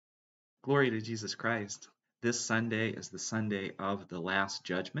Glory to Jesus Christ. This Sunday is the Sunday of the Last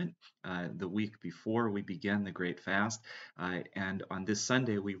Judgment, the week before we begin the Great Fast. And on this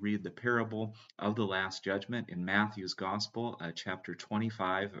Sunday, we read the parable of the Last Judgment in Matthew's Gospel, chapter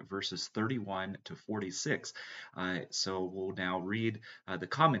 25, verses 31 to 46. So we'll now read the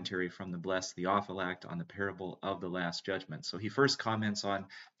commentary from the blessed Theophylact on the parable of the Last Judgment. So he first comments on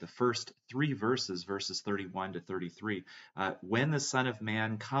the first three verses, verses 31 to 33. When the Son of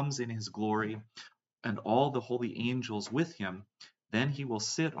Man comes in his glory, and all the holy angels with him, then he will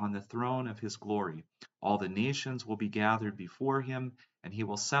sit on the throne of his glory. All the nations will be gathered before him, and he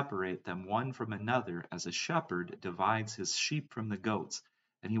will separate them one from another as a shepherd divides his sheep from the goats.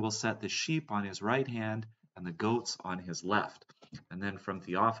 And he will set the sheep on his right hand and the goats on his left. And then from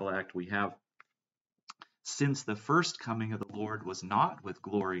Theophylact we have, since the first coming of the Lord was not with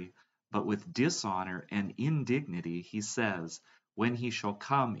glory, but with dishonor and indignity, he says, when he shall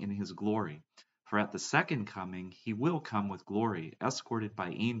come in his glory. For at the second coming he will come with glory, escorted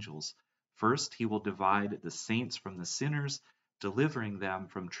by angels. First he will divide the saints from the sinners, delivering them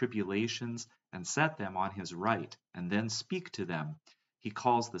from tribulations, and set them on his right, and then speak to them. He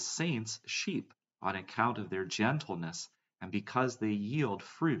calls the saints sheep on account of their gentleness, and because they yield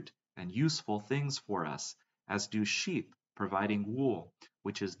fruit and useful things for us, as do sheep, providing wool,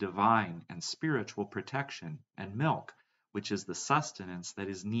 which is divine and spiritual protection, and milk, which is the sustenance that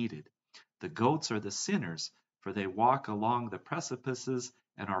is needed. The goats are the sinners, for they walk along the precipices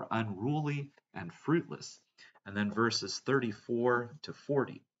and are unruly and fruitless. And then verses 34 to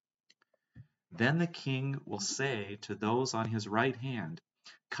 40. Then the king will say to those on his right hand,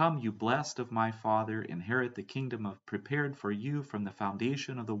 come, you blessed of my Father, inherit the kingdom prepared for you from the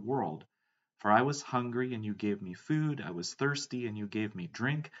foundation of the world. For I was hungry, and you gave me food. I was thirsty, and you gave me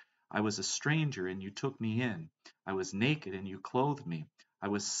drink. I was a stranger, and you took me in. I was naked, and you clothed me. I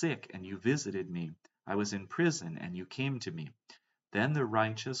was sick, and you visited me. I was in prison, and you came to me. Then the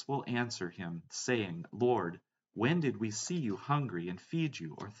righteous will answer him, saying, Lord, when did we see you hungry and feed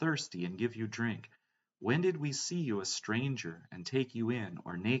you, or thirsty and give you drink? When did we see you a stranger and take you in,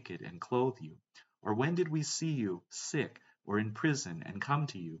 or naked and clothe you? Or when did we see you sick or in prison and come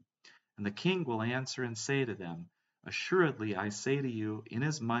to you? And the king will answer and say to them, assuredly I say to you,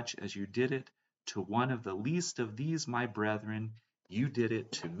 inasmuch as you did it to one of the least of these my brethren, you did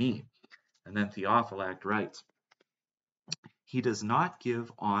it to me. And then Theophylact writes, he does not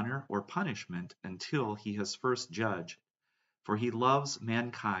give honor or punishment until he has first judged, for he loves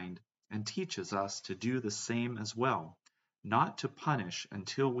mankind and teaches us to do the same as well, not to punish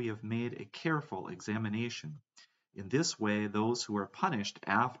until we have made a careful examination. In this way, those who are punished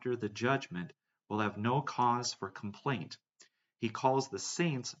after the judgment will have no cause for complaint. He calls the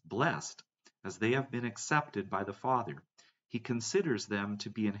saints blessed, as they have been accepted by the Father. He considers them to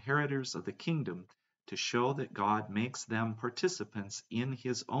be inheritors of the kingdom, to show that God makes them participants in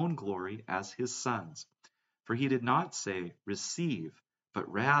his own glory as his sons. For he did not say, receive,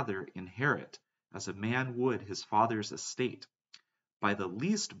 but rather inherit, as a man would his father's estate. By the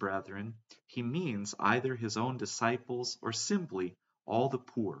least brethren, he means either his own disciples or simply all the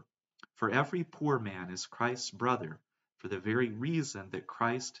poor. For every poor man is Christ's brother, for the very reason that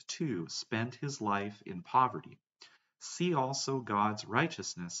Christ too spent his life in poverty. See also God's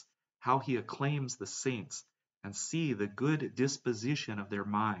righteousness, how he acclaims the saints, and see the good disposition of their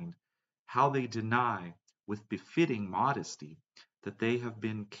mind, how they deny, with befitting modesty, that they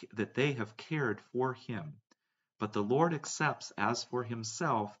have cared for him. But the Lord accepts as for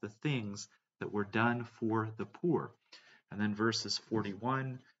himself the things that were done for the poor. And then verses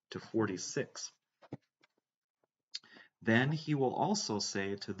 41 to 46. Then he will also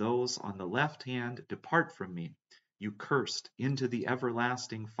say to those on the left hand, depart from me, you cursed, into the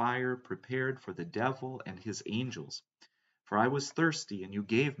everlasting fire prepared for the devil and his angels. For I was thirsty, and you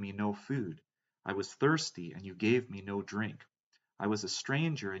gave me no food. I was thirsty, and you gave me no drink. I was a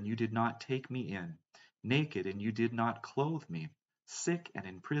stranger, and you did not take me in. Naked, and you did not clothe me. Sick and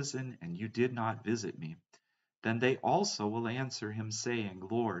in prison, and you did not visit me. Then they also will answer him, saying,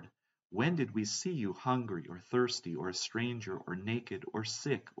 Lord, when did we see you hungry or thirsty or a stranger or naked or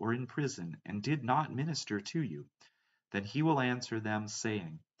sick or in prison, and did not minister to you? Then he will answer them,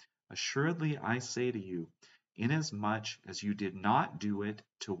 saying, assuredly I say to you, inasmuch as you did not do it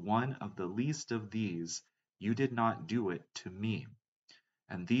to one of the least of these, you did not do it to me.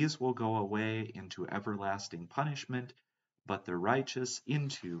 And these will go away into everlasting punishment, but the righteous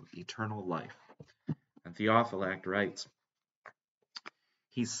into eternal life. And Theophylact writes,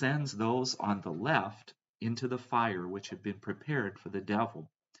 he sends those on the left into the fire which had been prepared for the devil.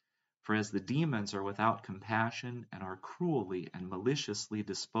 For as the demons are without compassion and are cruelly and maliciously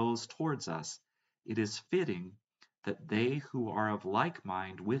disposed towards us, it is fitting that they who are of like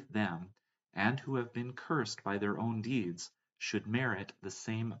mind with them, and who have been cursed by their own deeds, should merit the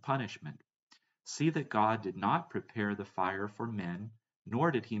same punishment. See that God did not prepare the fire for men,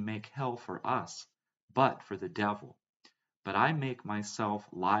 nor did he make hell for us, but for the devil. But I make myself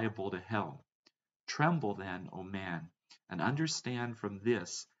liable to hell. Tremble then, O man, and understand from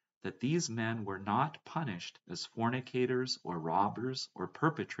this that these men were not punished as fornicators or robbers or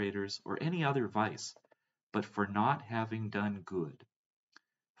perpetrators or any other vice, but for not having done good.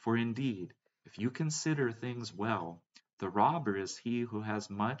 For indeed, if you consider things well, the robber is he who has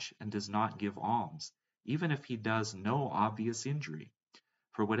much and does not give alms, even if he does no obvious injury.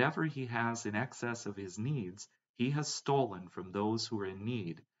 For whatever he has in excess of his needs, he has stolen from those who are in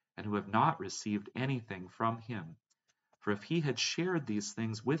need, and who have not received anything from him. For if he had shared these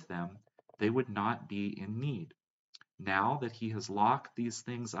things with them, they would not be in need. Now that he has locked these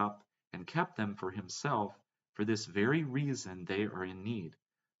things up and kept them for himself, for this very reason they are in need.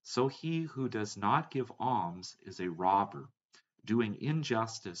 So he who does not give alms is a robber, doing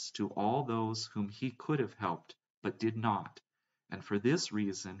injustice to all those whom he could have helped, but did not. And for this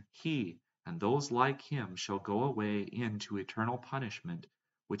reason he and those like him shall go away into eternal punishment,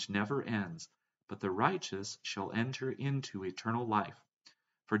 which never ends, but the righteous shall enter into eternal life.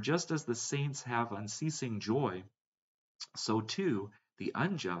 For just as the saints have unceasing joy, so too the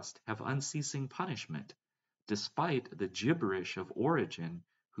unjust have unceasing punishment, despite the gibberish of Origen,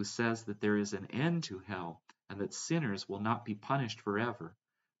 who says that there is an end to hell and that sinners will not be punished forever,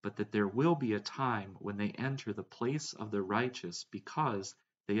 but that there will be a time when they enter the place of the righteous because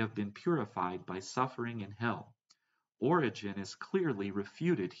they have been purified by suffering in hell. Origen is clearly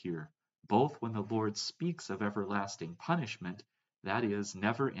refuted here, both when the Lord speaks of everlasting punishment, that is,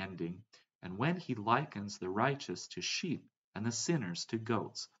 never ending, and when he likens the righteous to sheep and the sinners to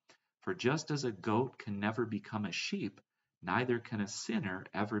goats. For just as a goat can never become a sheep, neither can a sinner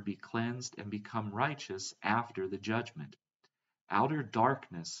ever be cleansed and become righteous after the judgment. Outer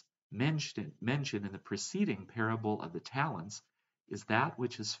darkness, mentioned in the preceding parable of the talents, is that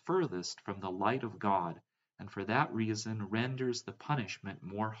which is furthest from the light of God, and for that reason renders the punishment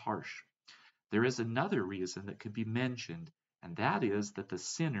more harsh. There is another reason that could be mentioned, and that is that the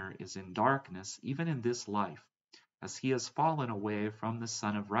sinner is in darkness even in this life, as he has fallen away from the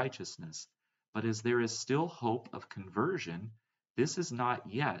Son of Righteousness. But as there is still hope of conversion, this is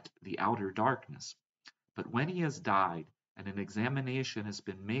not yet the outer darkness. But when he has died, and an examination has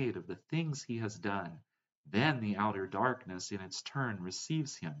been made of the things he has done, then the outer darkness in its turn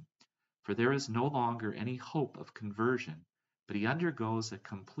receives him. For there is no longer any hope of conversion, but he undergoes a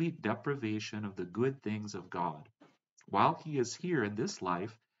complete deprivation of the good things of God. While he is here in this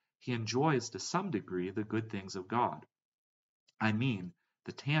life, he enjoys to some degree the good things of God. I mean,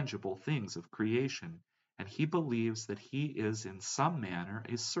 the tangible things of creation, and he believes that he is in some manner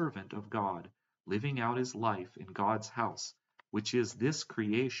a servant of God, living out his life in God's house, which is this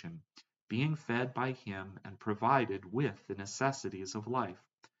creation, being fed by him and provided with the necessities of life.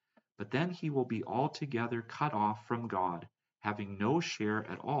 But then he will be altogether cut off from God, having no share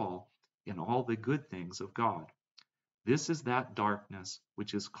at all in all the good things of God. This is that darkness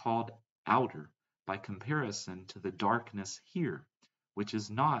which is called outer by comparison to the darkness here, which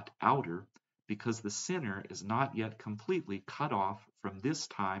is not outer, because the sinner is not yet completely cut off from this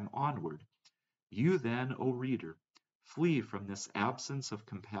time onward. You then, O reader, flee from this absence of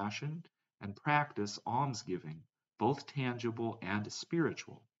compassion and practice almsgiving, both tangible and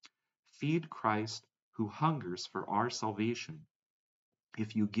spiritual. Feed Christ who hungers for our salvation.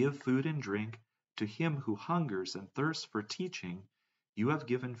 If you give food and drink to him who hungers and thirsts for teaching, you have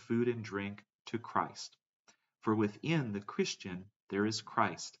given food and drink to Christ. For within the Christian there is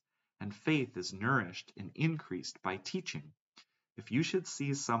Christ, and faith is nourished and increased by teaching. If you should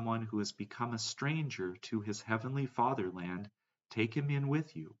see someone who has become a stranger to his heavenly fatherland, take him in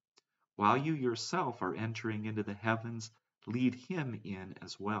with you. While you yourself are entering into the heavens, lead him in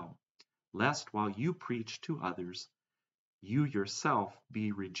as well, lest while you preach to others, you yourself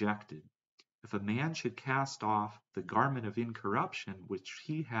be rejected. If a man should cast off the garment of incorruption which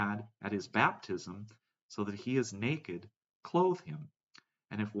he had at his baptism, so that he is naked, clothe him.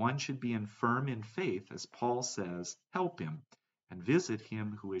 And if one should be infirm in faith, as Paul says, help him, and visit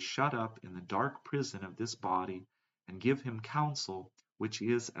him who is shut up in the dark prison of this body, and give him counsel which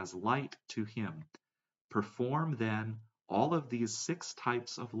is as light to him. Perform then all of these 6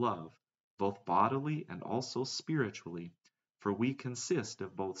 types of love, both bodily and also spiritually, for we consist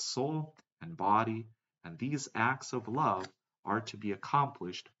of both soul and body, and these acts of love are to be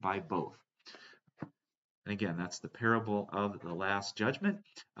accomplished by both. And again, that's the parable of the Last Judgment.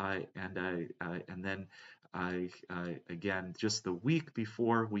 And then again, just the week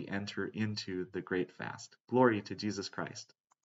before we enter into the great fast. Glory to Jesus Christ.